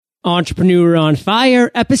Entrepreneur on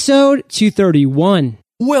Fire, episode 231.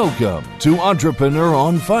 Welcome to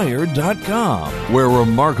EntrepreneurOnFire.com, where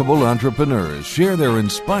remarkable entrepreneurs share their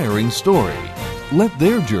inspiring story. Let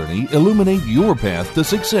their journey illuminate your path to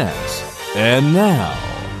success. And now,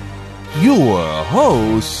 your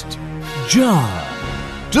host, John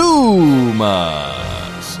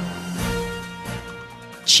Dumas.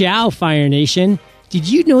 Ciao, Fire Nation. Did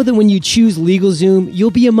you know that when you choose LegalZoom,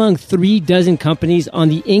 you'll be among 36 companies on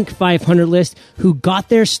the Inc. 500 list who got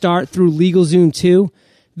their start through LegalZoom too?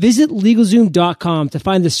 Visit LegalZoom.com to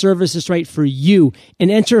find the service that's right for you and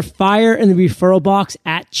enter FIRE in the referral box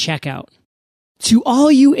at checkout. To all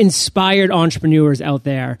you inspired entrepreneurs out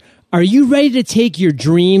there, are you ready to take your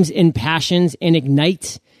dreams and passions and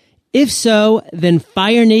ignite? If so, then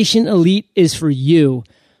Fire Nation Elite is for you.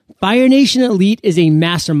 Fire Nation Elite is a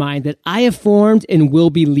mastermind that I have formed and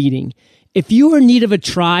will be leading. If you are in need of a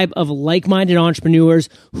tribe of like-minded entrepreneurs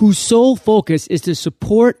whose sole focus is to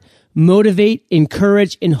support, motivate,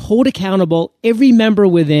 encourage, and hold accountable every member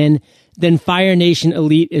within, then Fire Nation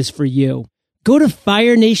Elite is for you. Go to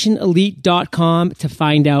firenationelite.com to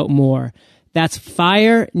find out more. That's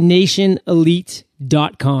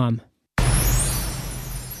firenationelite.com.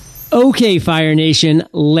 Okay, Fire Nation,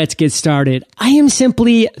 let's get started. I am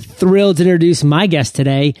simply thrilled to introduce my guest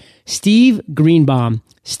today, Steve Greenbaum.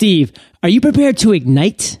 Steve, are you prepared to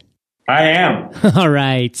ignite? I am. All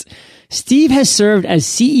right. Steve has served as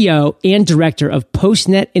CEO and director of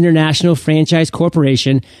PostNet International Franchise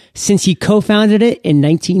Corporation since he co-founded it in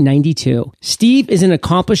 1992. Steve is an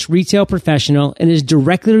accomplished retail professional and is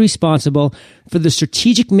directly responsible for the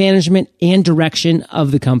strategic management and direction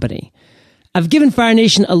of the company. I've given Fire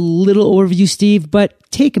Nation a little overview, Steve, but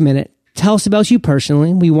take a minute. Tell us about you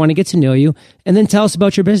personally. We want to get to know you, and then tell us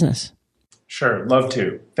about your business. Sure, love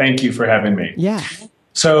to. Thank you for having me. Yeah.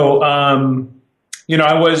 So, I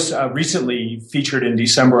was recently featured in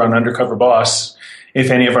December on Undercover Boss.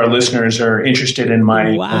 If any of our listeners are interested in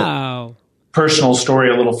my personal story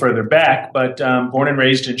a little further back, but born and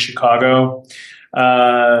raised in Chicago,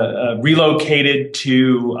 relocated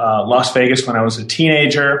to Las Vegas when I was a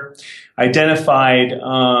teenager. Identified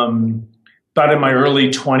about in my early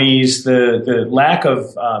 20s the lack of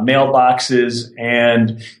mailboxes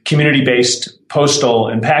and community-based postal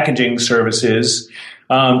and packaging services.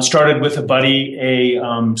 Started with a buddy a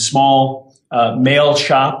small mail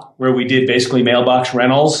shop where we did basically mailbox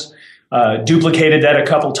rentals. Duplicated that a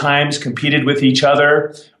couple times, competed with each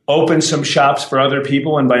other, opened some shops for other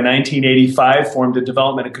people, and by 1985 formed a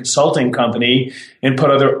development and consulting company and put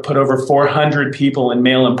over 400 people in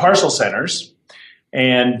mail and parcel centers.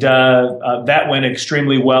 And that went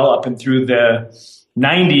extremely well up and through the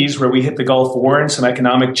 90s, where we hit the Gulf War and some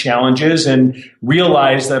economic challenges and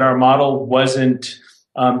realized that our model wasn't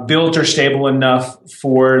built or stable enough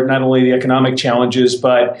for not only the economic challenges,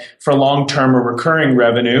 but for long-term or recurring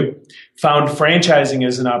revenue. Found franchising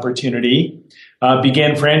as an opportunity.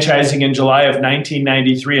 Began franchising in July of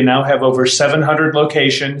 1993 and now have over 700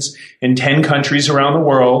 locations in 10 countries around the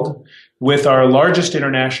world, with our largest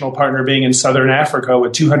international partner being in Southern Africa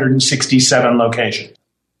with 267 locations.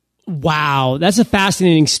 Wow, that's a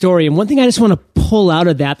fascinating story. And one thing I just want to pull out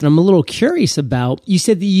of that I'm a little curious about, you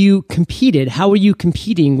said that you competed. How were you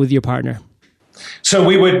competing with your partner? So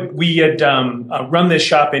we had run this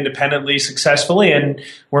shop independently successfully, and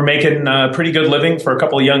we're making a pretty good living for a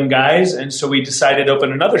couple of young guys. And so we decided to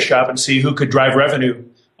open another shop and see who could drive revenue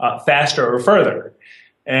faster or further.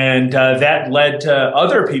 And that led to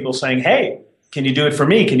other people saying, hey, can you do it for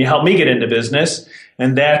me? Can you help me get into business?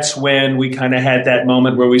 And that's when we kind of had that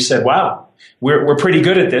moment where we said, wow, we're pretty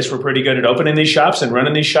good at this. We're pretty good at opening these shops and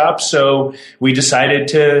running these shops. So we decided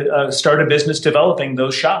to start a business developing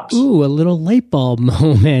those shops. Ooh, a little light bulb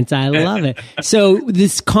moment. I love it. So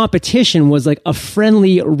this competition was like a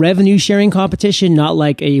friendly revenue sharing competition, not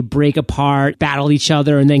like a break apart, battle each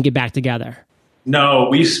other, and then get back together. No,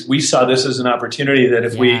 we saw this as an opportunity that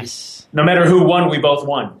if no matter who won, we both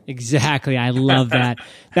won. Exactly. I love that.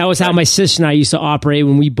 That was how my sister and I used to operate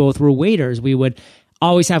when we both were waiters. We would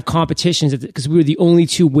always have competitions because we were the only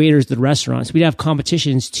two waiters at the restaurants. We'd have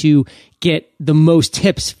competitions to get the most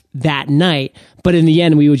tips that night. But in the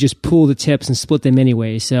end, we would just pool the tips and split them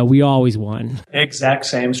anyway. So we always won. Exact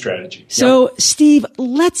same strategy. So, yep. Steve,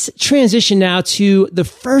 let's transition now to the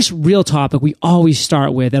first real topic we always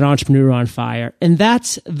start with at Entrepreneur on Fire. And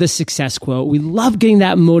that's the success quote. We love getting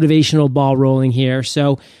that motivational ball rolling here.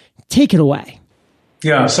 So take it away.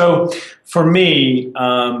 Yeah. So for me,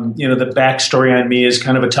 the backstory on me is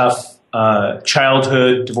kind of a tough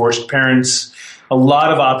childhood, divorced parents, a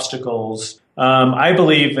lot of obstacles. I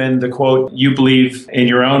believe in the quote, you believe in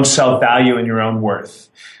your own self-value and your own worth.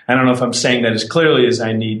 I don't know if I'm saying that as clearly as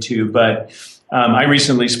I need to, but I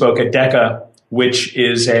recently spoke at DECA, which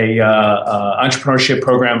is a entrepreneurship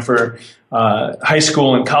program for high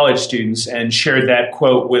school and college students, and shared that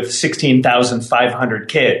quote with 16,500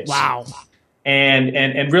 kids. Wow.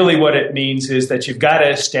 And really what it means is that you've got to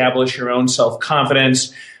establish your own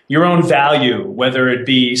self-confidence, your own value, whether it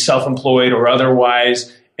be self-employed or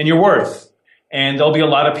otherwise, and your worth. And there'll be a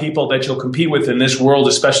lot of people that you'll compete with in this world,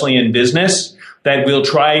 especially in business, that will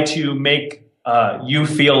try to make you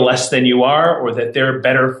feel less than you are, or that they're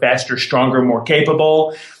better, faster, stronger, more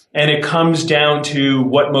capable. And it comes down to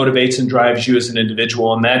what motivates and drives you as an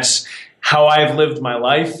individual. And that's how I've lived my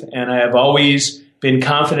life. And I have always been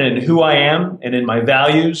confident in who I am and in my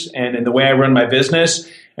values and in the way I run my business.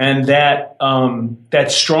 And that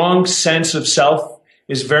strong sense of self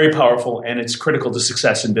is very powerful, and it's critical to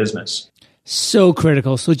success in business. So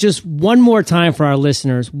critical. So just one more time for our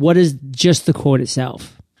listeners, what is just the quote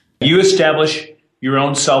itself? You establish your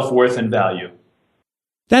own self-worth and value.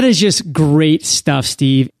 That is just great stuff,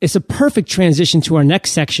 Steve. It's a perfect transition to our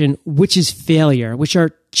next section, which is failure, which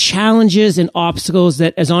are challenges and obstacles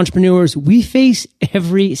that as entrepreneurs, we face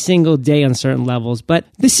every single day on certain levels. But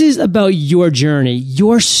this is about your journey,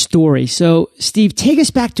 your story. So Steve, take us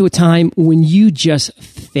back to a time when you just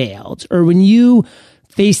failed, or when you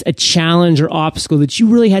faced a challenge or obstacle that you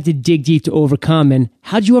really had to dig deep to overcome. And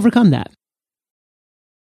how'd you overcome that?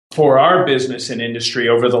 For our business and industry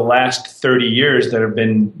over the last 30 years, there have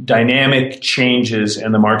been dynamic changes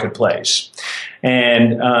in the marketplace.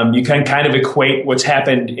 And you can kind of equate what's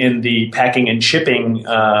happened in the packing and shipping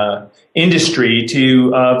industry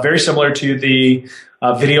to very similar to the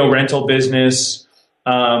video rental business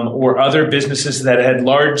or other businesses that had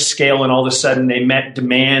large scale, and all of a sudden they met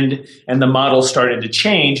demand and the model started to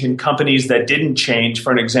change. And companies that didn't change,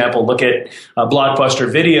 for an example, look at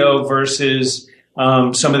Blockbuster Video versus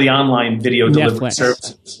some of the online video delivery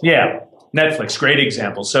services. Yeah, Netflix, great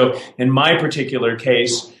example. So in my particular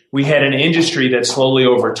case, we had an industry that slowly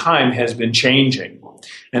over time has been changing.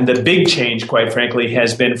 And the big change, quite frankly,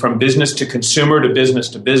 has been from business to consumer to business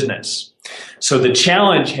to business. So the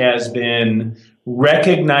challenge has been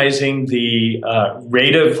recognizing the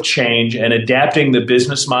rate of change and adapting the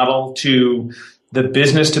business model to the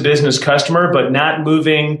business customer, but not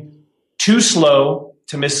moving too slow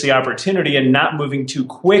to miss the opportunity, and not moving too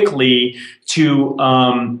quickly to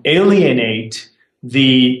alienate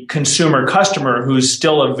the consumer customer, who's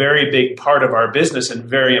still a very big part of our business and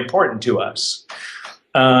very important to us.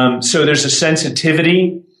 So there's a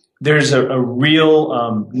sensitivity. There's a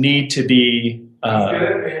real need to be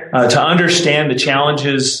to understand the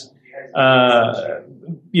challenges,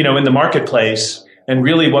 in the marketplace, and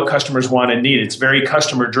really what customers want and need. It's very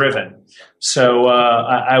customer driven. So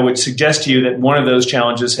I would suggest to you that one of those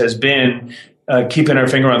challenges has been keeping our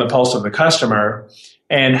finger on the pulse of the customer.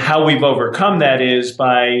 And how we've overcome that is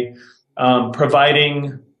by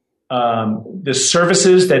providing the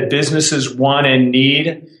services that businesses want and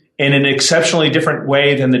need in an exceptionally different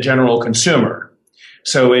way than the general consumer.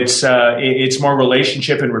 So it's more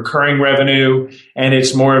relationship and recurring revenue, and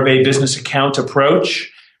it's more of a business account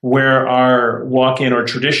approach, where our walk-in or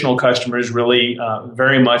traditional customers really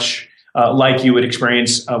very much like you would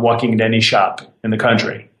experience walking into any shop in the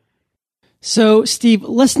country. So, Steve,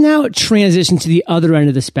 let's now transition to the other end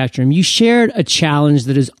of the spectrum. You shared a challenge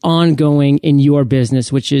that is ongoing in your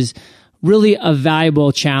business, which is really a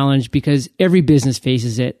valuable challenge because every business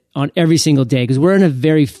faces it on every single day, because we're in a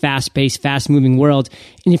very fast-paced, fast-moving world.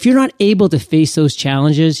 And if you're not able to face those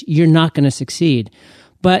challenges, you're not going to succeed.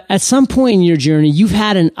 But at some point in your journey, you've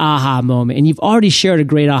had an aha moment, and you've already shared a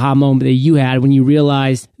great aha moment that you had when you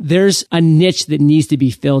realized there's a niche that needs to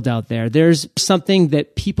be filled out there. There's something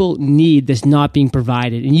that people need that's not being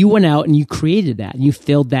provided. And you went out and you created that and you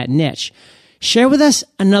filled that niche. Share with us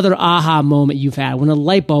another aha moment you've had when a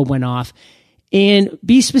light bulb went off, and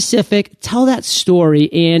be specific, tell that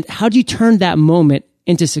story, and how do you turn that moment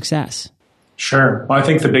into success? Sure. Well, I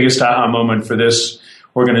think the biggest aha moment for this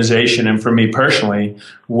organization and for me personally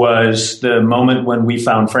was the moment when we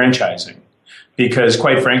found franchising, because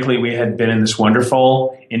quite frankly, we had been in this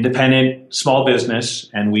wonderful independent small business,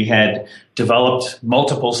 and we had developed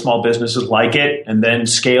multiple small businesses like it, and then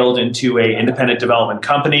scaled into a independent development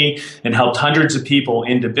company and helped hundreds of people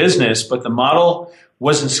into business. But the model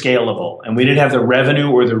wasn't scalable, and we didn't have the revenue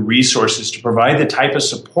or the resources to provide the type of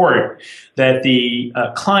support that the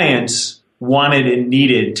clients wanted and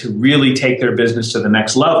needed to really take their business to the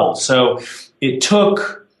next level. So it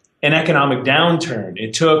took an economic downturn.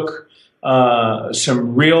 It took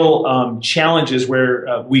some real challenges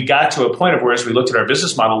where we got to a point of where, as we looked at our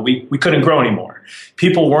business model, we couldn't grow anymore.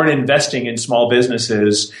 People weren't investing in small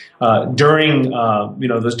businesses during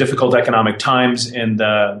those difficult economic times in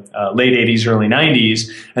the late 80s, early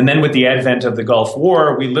 90s. And then with the advent of the Gulf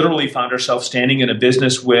War, we literally found ourselves standing in a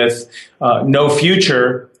business with no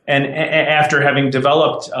future, and after having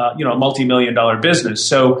developed a multi-million-dollar business.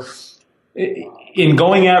 So in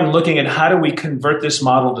going out and looking at how do we convert this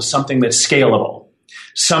model to something that's scalable,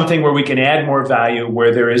 something where we can add more value,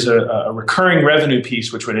 where there is a recurring revenue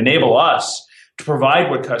piece which would enable us to provide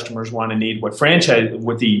what customers want and need, what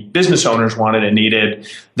the business owners wanted and needed,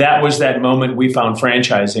 that was that moment we found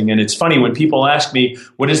franchising. And it's funny, when people ask me,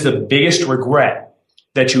 what is the biggest regret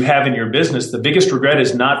that you have in your business? The biggest regret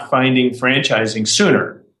is not finding franchising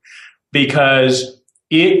sooner, because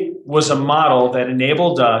it was a model that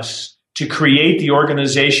enabled us to create the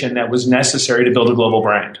organization that was necessary to build a global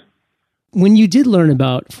brand. When you did learn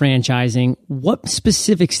about franchising, what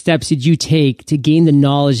specific steps did you take to gain the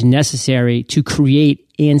knowledge necessary to create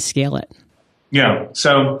and scale it? Yeah.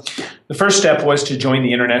 So the first step was to join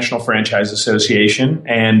the International Franchise Association.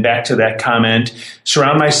 And back to that comment,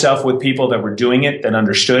 surround myself with people that were doing it, that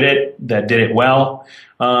understood it, that did it well.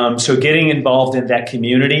 So getting involved in that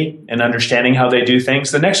community and understanding how they do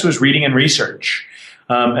things. The next was reading and research.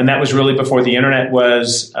 And that was really before the internet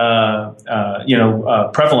was,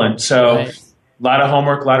 prevalent. So right. A lot of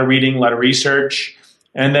homework, a lot of reading, a lot of research.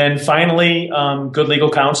 And then finally, good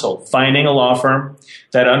legal counsel, finding a law firm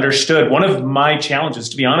that understood. One of my challenges,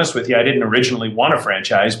 to be honest with you, I didn't originally want a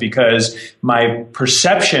franchise because my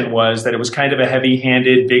perception was that it was kind of a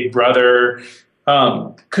heavy-handed, big brother,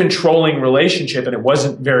 controlling relationship, and it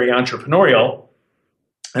wasn't very entrepreneurial.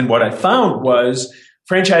 And what I found was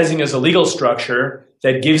franchising is a legal structure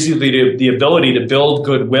that gives you the ability to build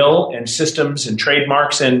goodwill and systems and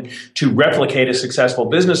trademarks and to replicate a successful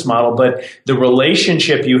business model. But the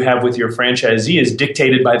relationship you have with your franchisee is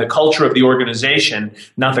dictated by the culture of the organization,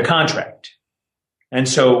 not the contract. And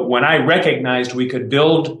so when I recognized we could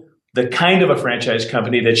build the kind of a franchise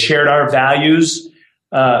company that shared our values,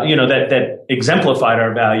 that exemplified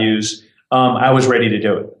our values, I was ready to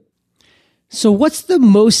do it. So what's the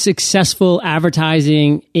most successful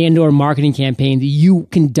advertising and or marketing campaign that you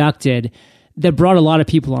conducted that brought a lot of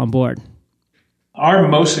people on board? Our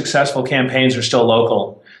most successful campaigns are still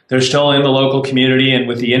local. They're still in the local community, and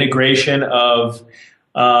with the integration of,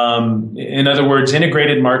 in other words,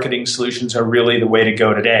 integrated marketing solutions are really the way to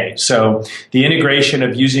go today. So the integration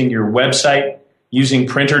of using your website, using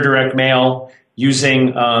print or direct mail,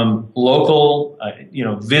 using local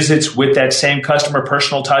visits with that same customer,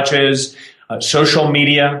 personal touches, social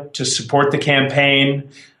media to support the campaign.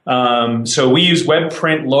 So we use web,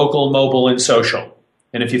 print, local, mobile, and social.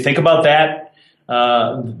 And if you think about that,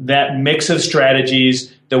 that mix of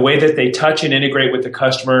strategies, the way that they touch and integrate with the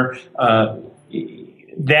customer,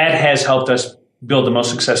 that has helped us build the most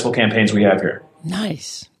successful campaigns we have here.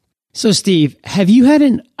 Nice. So Steve, have you had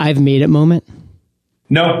an I've made it moment?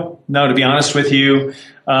 No, to be honest with you,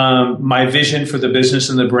 my vision for the business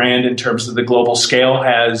and the brand in terms of the global scale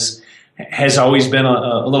has always been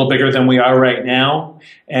a little bigger than we are right now.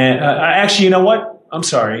 And actually, you know what? I'm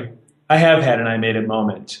sorry. I have had an I made it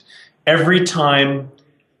moment. Every time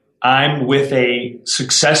I'm with a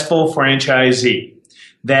successful franchisee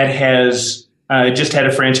that has just had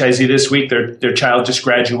a franchisee this week, their child just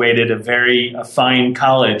graduated a fine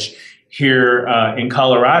college here in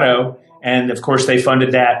Colorado. And of course, they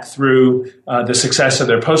funded that through the success of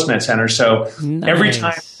their PostNet center. So nice. Every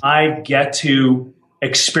time I get to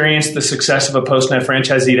experience the success of a PostNet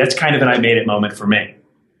franchisee, that's kind of an I made it moment for me.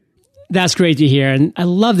 That's great to hear. And I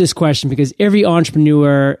love this question because every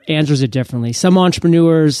entrepreneur answers it differently. Some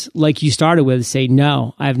entrepreneurs, like you started with, say,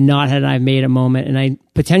 no, I've not had an I've made it moment. And I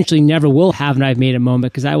potentially never will have an I've made it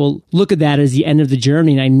moment because I will look at that as the end of the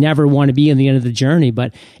journey. And I never want to be in the end of the journey.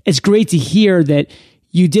 But it's great to hear that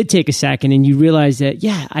you did take a second and you realize that,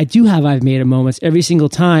 yeah, I do have I've made it moments every single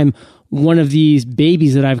time one of these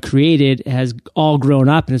babies that I've created has all grown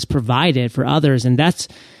up and it's provided for others. And that's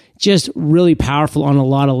just really powerful on a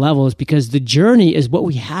lot of levels because the journey is what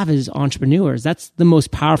we have as entrepreneurs. That's the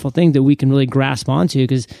most powerful thing that we can really grasp onto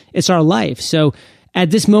because it's our life. So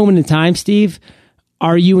at this moment in time, Steve,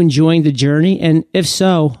 are you enjoying the journey? And if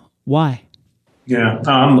so, why? Yeah,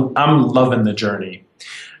 I'm loving the journey.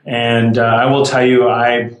 And I will tell you,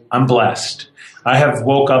 I'm blessed. I have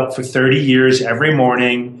woke up for 30 years every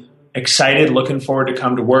morning, excited, looking forward to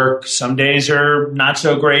come to work. Some days are not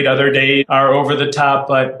so great. Other days are over the top,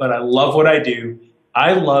 but I love what I do.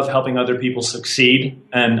 I love helping other people succeed.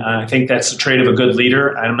 And I think that's the trait of a good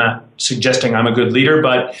leader. I'm not suggesting I'm a good leader,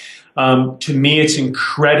 but To me, it's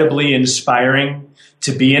incredibly inspiring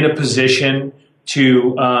to be in a position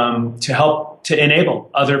to help to enable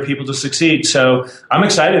other people to succeed. So I'm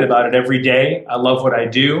excited about it every day. I love what I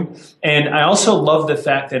do. And I also love the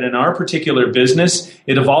fact that in our particular business,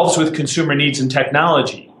 it evolves with consumer needs and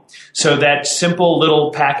technology. So that simple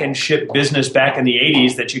little pack and ship business back in the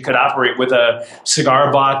 80s that you could operate with a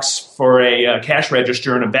cigar box for a cash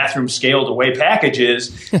register and a bathroom scale to weigh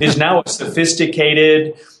packages is now a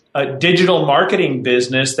sophisticated digital marketing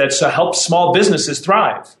business that helps small businesses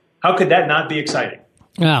thrive. How could that not be exciting?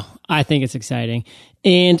 Oh, I think it's exciting.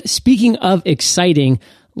 And speaking of exciting,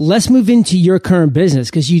 let's move into your current business,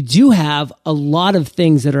 because you do have a lot of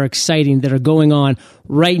things that are exciting that are going on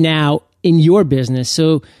right now in your business.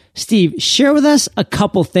 So, Steve, share with us a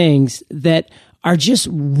couple things that are just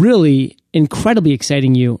really incredibly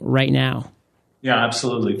exciting you right now. Yeah,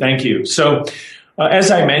 absolutely. Thank you. So,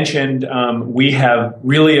 as I mentioned, we have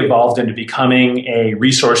really evolved into becoming a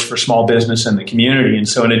resource for small business in the community. And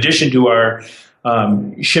so in addition to our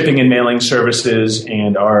shipping and mailing services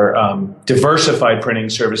and our diversified printing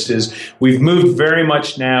services, we've moved very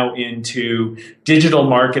much now into digital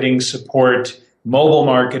marketing support, mobile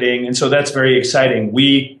marketing. And so that's very exciting.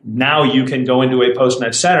 Now you can go into a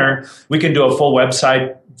PostNet center. We can do a full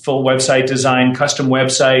website design, custom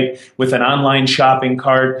website with an online shopping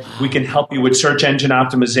cart. We can help you with search engine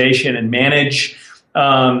optimization and manage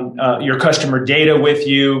your customer data with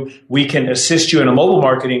you. We can assist you in a mobile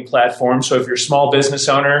marketing platform. So if you're a small business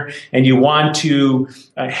owner and you want to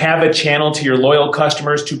have a channel to your loyal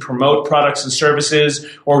customers to promote products and services,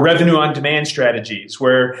 or revenue on demand strategies,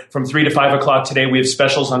 where from 3 to 5 o'clock today we have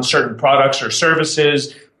specials on certain products or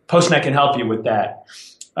services, PostNet can help you with that.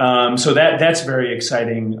 So that's very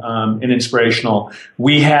exciting and inspirational.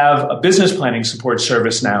 We have a business planning support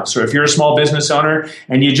service now. So if you're a small business owner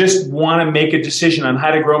and you just want to make a decision on how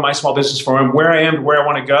to grow my small business from where I am to where I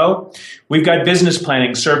want to go, we've got business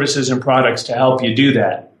planning services and products to help you do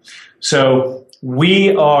that. So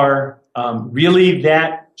we are really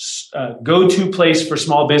that go-to place for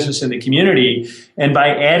small business in the community. And by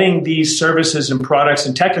adding these services and products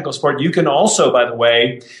and technical support, you can also, by the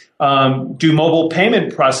way, do mobile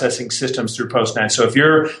payment processing systems through PostNet. So if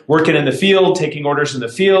you're working in the field, taking orders in the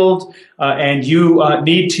field, and you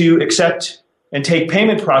need to accept and take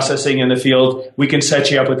payment processing in the field, we can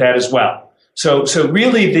set you up with that as well. So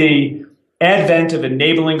really the advent of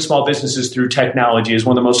enabling small businesses through technology is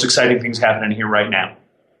one of the most exciting things happening here right now.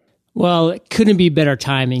 Well, it couldn't be better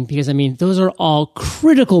timing, because, I mean, those are all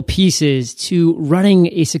critical pieces to running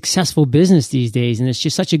a successful business these days. And it's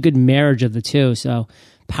just such a good marriage of the two. So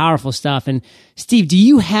powerful stuff. And Steve, do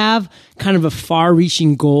you have kind of a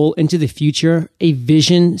far-reaching goal into the future, a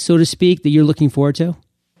vision, so to speak, that you're looking forward to?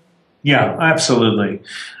 Yeah, absolutely.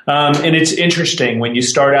 And it's interesting when you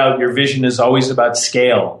start out, your vision is always about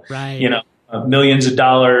scale. Right. You know, millions of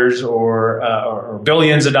dollars or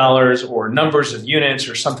billions of dollars or numbers of units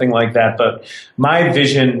or something like that. But my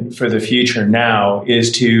vision for the future now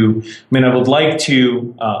is I would like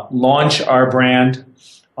to launch our brand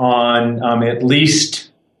on at least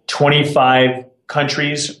 25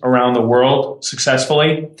 countries around the world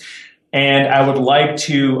successfully. And I would like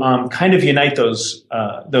to kind of unite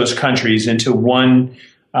those countries into one,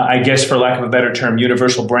 I guess, for lack of a better term,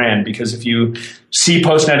 universal brand. Because if you see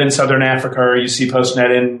PostNet in Southern Africa, or you see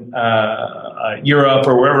PostNet in Europe,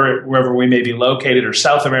 or wherever we may be located, or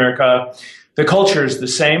South America, the culture is the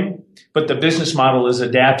same, but the business model is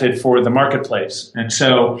adapted for the marketplace. And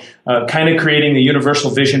so kind of creating a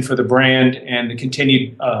universal vision for the brand and the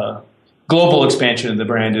continued global expansion of the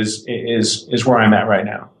brand is where I'm at right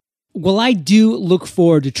now. Well, I do look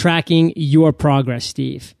forward to tracking your progress,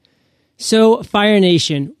 Steve. So, Fire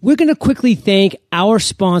Nation, we're going to quickly thank our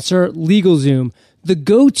sponsor, LegalZoom, the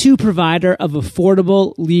go-to provider of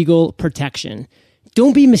affordable legal protection.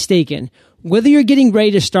 Don't be mistaken. Whether you're getting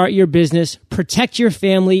ready to start your business, protect your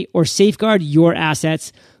family, or safeguard your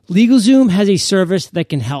assets, LegalZoom has a service that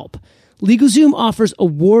can help. LegalZoom offers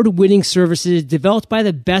award-winning services developed by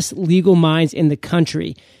the best legal minds in the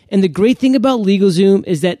country. And the great thing about LegalZoom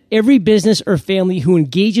is that every business or family who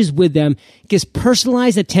engages with them gets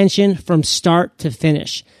personalized attention from start to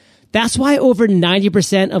finish. That's why over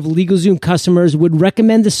 90% of LegalZoom customers would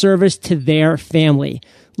recommend the service to their family.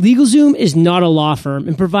 LegalZoom is not a law firm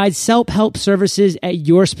and provides self-help services at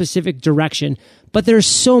your specific direction, but there's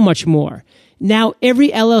so much more. Now, every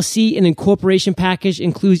LLC and incorporation package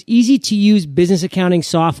includes easy-to-use business accounting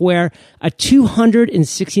software, a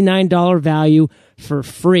 $269 value for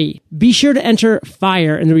free. Be sure to enter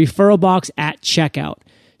FIRE in the referral box at checkout.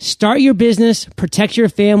 Start your business, protect your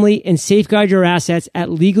family, and safeguard your assets at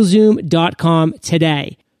LegalZoom.com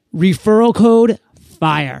today. Referral code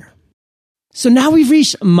FIRE. So now we've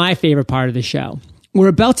reached my favorite part of the show. We're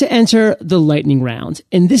about to enter the lightning round,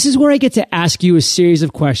 and this is where I get to ask you a series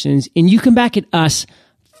of questions, and you come back at us,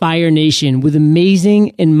 Fire Nation, with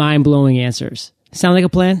amazing and mind-blowing answers. Sound like a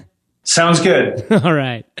plan? Sounds good. All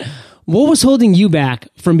right. What was holding you back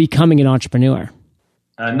from becoming an entrepreneur?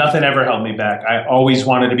 Nothing ever held me back. I always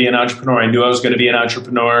wanted to be an entrepreneur. I knew I was going to be an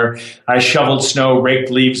entrepreneur. I shoveled snow,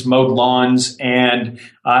 raked leaves, mowed lawns, and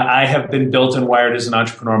I have been built and wired as an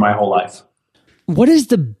entrepreneur my whole life. What is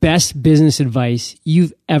the best business advice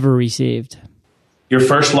you've ever received? Your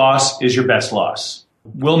first loss is your best loss.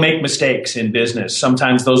 We'll make mistakes in business.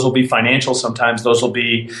 Sometimes those will be financial. Sometimes those will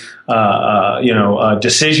be,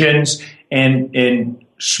 decisions. And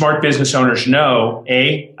smart business owners know,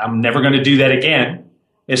 A, I'm never going to do that again,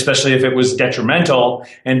 especially if it was detrimental.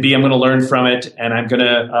 And B, I'm going to learn from it, and I'm going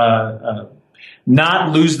to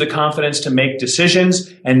not lose the confidence to make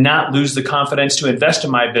decisions and not lose the confidence to invest in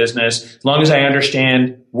my business as long as I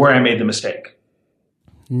understand where I made the mistake.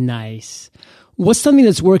 Nice. What's something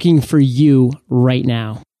that's working for you right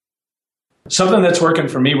now? Something that's working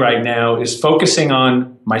for me right now is focusing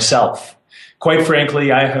on myself. Quite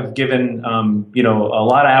frankly, I have given a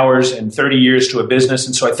lot of hours and 30 years to a business,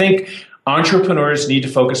 and so I think entrepreneurs need to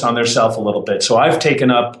focus on themselves a little bit. So I've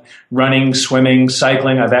taken up running, swimming,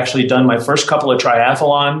 cycling. I've actually done my first couple of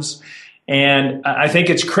triathlons. And I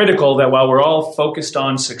think it's critical that while we're all focused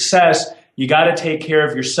on success, you got to take care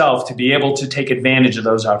of yourself to be able to take advantage of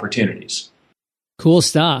those opportunities. Cool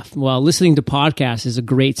stuff. Well, listening to podcasts is a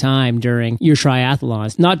great time during your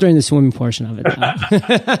triathlons, not during the swimming portion of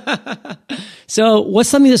it. So what's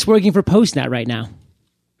something that's working for PostNet right now?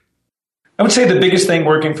 I would say the biggest thing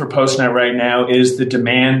working for PostNet right now is the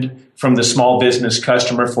demand from the small business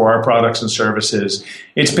customer for our products and services.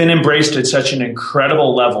 It's been embraced at such an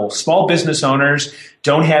incredible level. Small business owners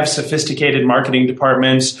don't have sophisticated marketing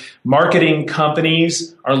departments. Marketing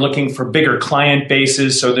companies are looking for bigger client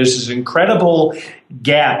bases. So there's this incredible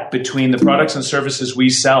gap between the products and services we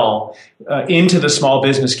sell into the small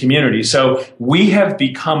business community. So we have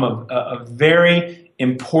become a very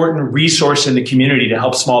important resource in the community to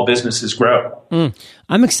help small businesses grow.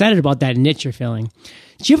 I'm excited about that niche you're filling.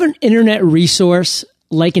 Do you have an internet resource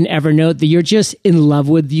like an Evernote that you're just in love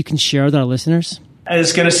with that you can share with our listeners?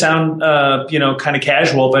 It's going to sound, kind of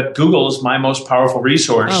casual, but Google is my most powerful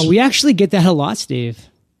resource. Oh, we actually get that a lot, Steve.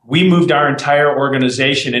 We moved our entire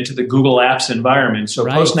organization into the Google Apps environment. So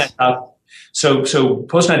right.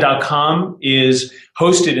 PostNet.com is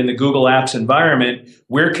hosted in the Google Apps environment.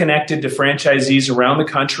 We're connected to franchisees around the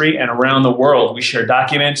country and around the world. We share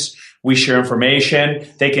documents. We share information.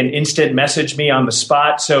 They can instant message me on the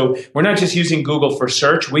spot. So we're not just using Google for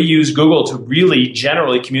search. We use Google to really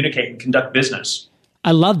generally communicate and conduct business.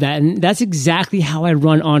 I love that. And that's exactly how I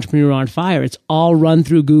run Entrepreneur on Fire. It's all run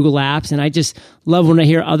through Google Apps. And I just love when I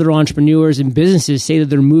hear other entrepreneurs and businesses say that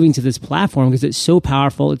they're moving to this platform because it's so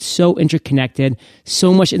powerful. It's so interconnected,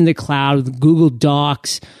 so much in the cloud with Google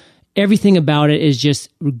Docs. Everything about it is just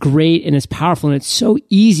great and it's powerful. And it's so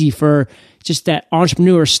easy for just that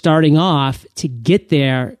entrepreneur starting off to get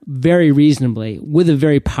there very reasonably with a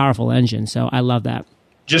very powerful engine. So I love that.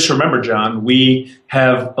 Just remember, John, we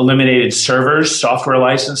have eliminated servers, software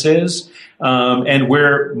licenses, and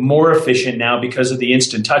we're more efficient now because of the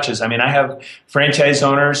instant touches. I mean, I have franchise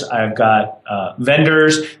owners, I've got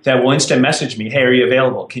vendors that will instant message me, hey, are you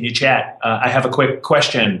available? Can you chat? I have a quick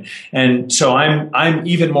question. And so I'm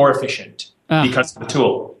even more efficient because of the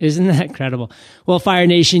tool. Isn't that incredible? Well, Fire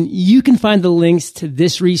Nation, you can find the links to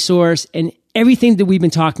this resource and everything that we've been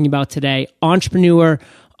talking about today,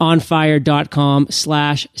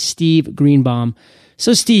 entrepreneuronfire.com/Steve Greenbaum.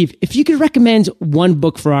 So Steve, if you could recommend one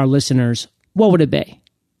book for our listeners, what would it be?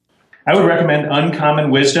 I would recommend Uncommon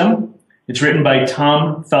Wisdom. It's written by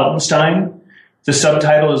Tom Feltenstein. The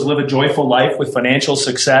subtitle is Live a Joyful Life with Financial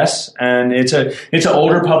Success. And it's an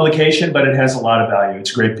older publication, but it has a lot of value.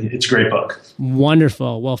 It's a great book.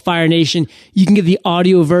 Wonderful. Well, Fire Nation, you can get the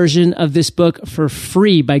audio version of this book for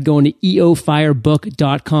free by going to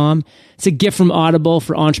eofirebook.com. It's a gift from Audible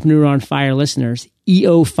for Entrepreneur on Fire listeners,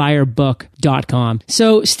 eofirebook.com.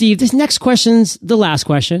 So, Steve, this next question's the last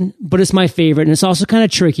question, but it's my favorite, and it's also kind of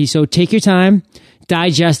tricky. So take your time,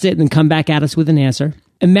 digest it, and then come back at us with an answer.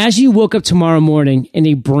 Imagine you woke up tomorrow morning in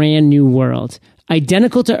a brand new world,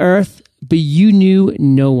 identical to Earth, but you knew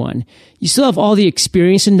no one. You still have all the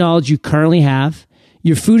experience and knowledge you currently have.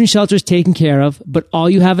 Your food and shelter is taken care of, but all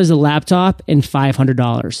you have is a laptop and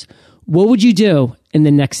 $500. What would you do in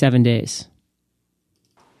the next 7 days?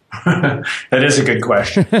 That is a good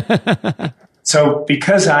question. So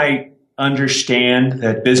because I understand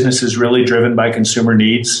that business is really driven by consumer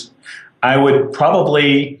needs, I would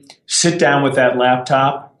probably sit down with that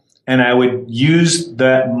laptop and I would use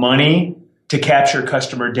that money to capture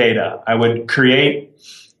customer data. I would create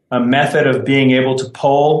a method of being able to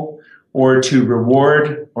poll or to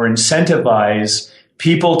reward or incentivize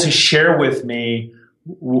people to share with me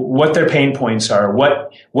what their pain points are,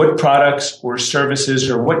 what products or services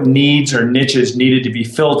or what needs or niches needed to be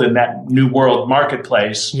filled in that new world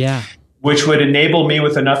marketplace. Yeah. Which would enable me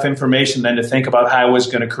with enough information then to think about how I was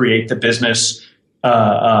going to create the business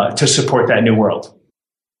to support that new world.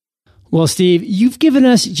 Well, Steve, you've given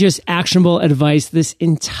us just actionable advice this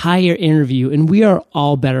entire interview, and we are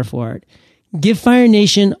all better for it. Give Fire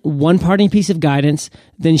Nation one parting piece of guidance,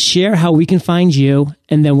 then share how we can find you,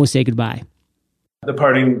 and then we'll say goodbye. The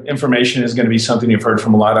parting information is going to be something you've heard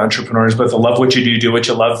from a lot of entrepreneurs, but the love what you do what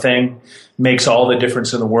you love thing makes all the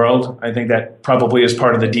difference in the world. I think that probably is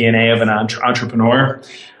part of the DNA of an entrepreneur.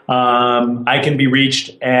 I can be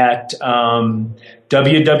reached at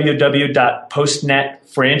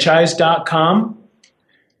www.postnetfranchise.com.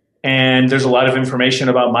 And there's a lot of information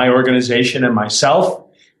about my organization and myself.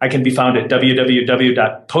 I can be found at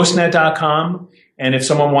www.postnet.com. And if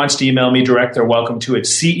someone wants to email me direct, they're welcome to it,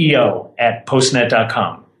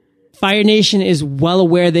 ceo@postnet.com. Fire Nation is well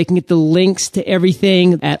aware they can get the links to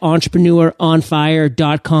everything at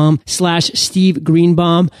entrepreneuronfire.com/Steve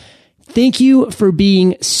Greenbaum. Thank you for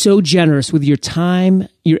being so generous with your time,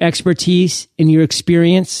 your expertise, and your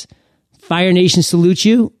experience. Fire Nation salutes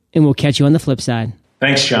you, and we'll catch you on the flip side.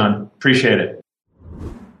 Thanks, John. Appreciate it.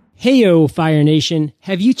 Heyo, Fire Nation.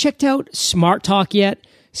 Have you checked out Smart Talk yet?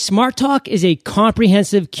 Smart Talk is a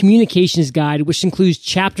comprehensive communications guide which includes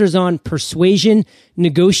chapters on persuasion,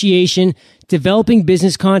 negotiation, developing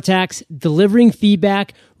business contacts, delivering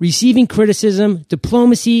feedback, receiving criticism,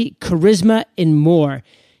 diplomacy, charisma, and more.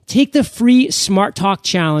 Take the free Smart Talk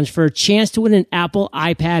Challenge for a chance to win an Apple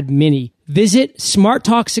iPad mini. Visit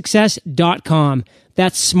smarttalksuccess.com.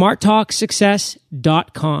 That's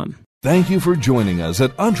smarttalksuccess.com. Thank you for joining us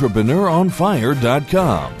at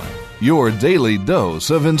EntrepreneuronFire.com. Your daily dose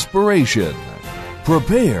of inspiration.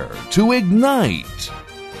 Prepare to ignite.